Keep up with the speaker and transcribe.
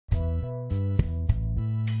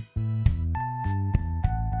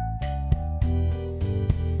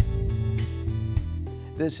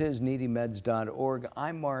This is NeedyMeds.org.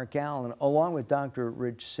 I'm Mark Alyn, along with Dr.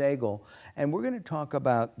 Rich Sagall, and we're going to talk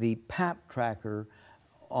about the PAPTracker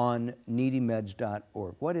on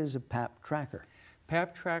NeedyMeds.org. What is a PAPTracker?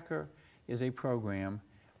 PAPTracker is a program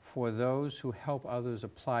for those who help others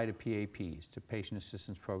apply to PAPs, to patient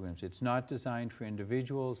assistance programs. It's not designed for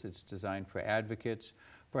individuals, it's designed for advocates,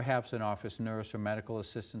 perhaps an office nurse or medical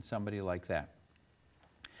assistant, somebody like that.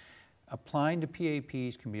 Applying to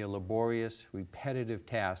PAPs can be a laborious, repetitive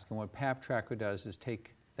task, and what PAPTracker does is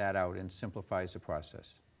take that out and simplifies the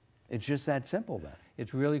process. It's just that simple then?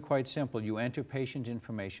 It's really quite simple. You enter patient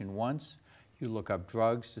information once, you look up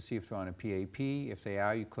drugs to see if they're on a PAP. If they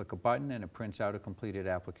are, you click a button and it prints out a completed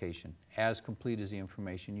application, as complete as the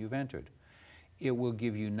information you've entered. It will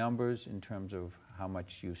give you numbers in terms of how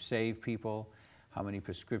much you save people, how many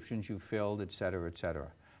prescriptions you've filled, et cetera, et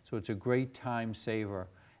cetera. So it's a great time saver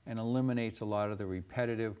and eliminates a lot of the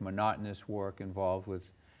repetitive, monotonous work involved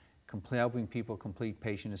with helping people complete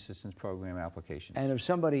patient assistance program applications. And if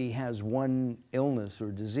somebody has one illness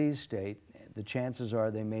or disease state, the chances are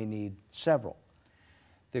they may need several.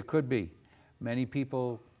 There could be. Many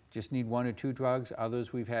people just need 1 or 2 drugs.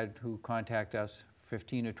 Others we've had who contact us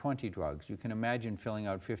 15 or 20 drugs. You can imagine filling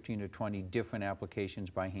out 15 or 20 different applications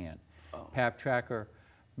by hand. Oh. PAPTracker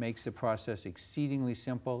makes the process exceedingly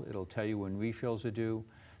simple. It'll tell you when refills are due.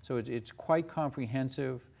 So it's quite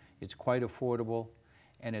comprehensive, it's quite affordable,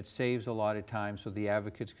 and it saves a lot of time so the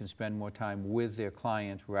advocates can spend more time with their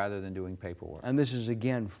clients rather than doing paperwork. And this is,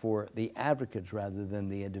 again, for the advocates rather than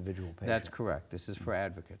the individual patient. That's correct. This is for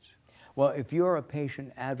advocates. Well, if you're a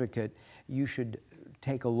patient advocate, you should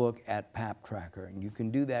take a look at PAPTracker, and you can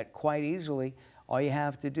do that quite easily. All you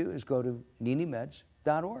have to do is go to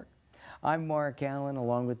NeedyMeds.org. I'm Mark Alyn,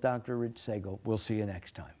 along with Dr. Rich Sagall. We'll see you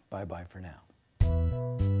next time. Bye-bye for now.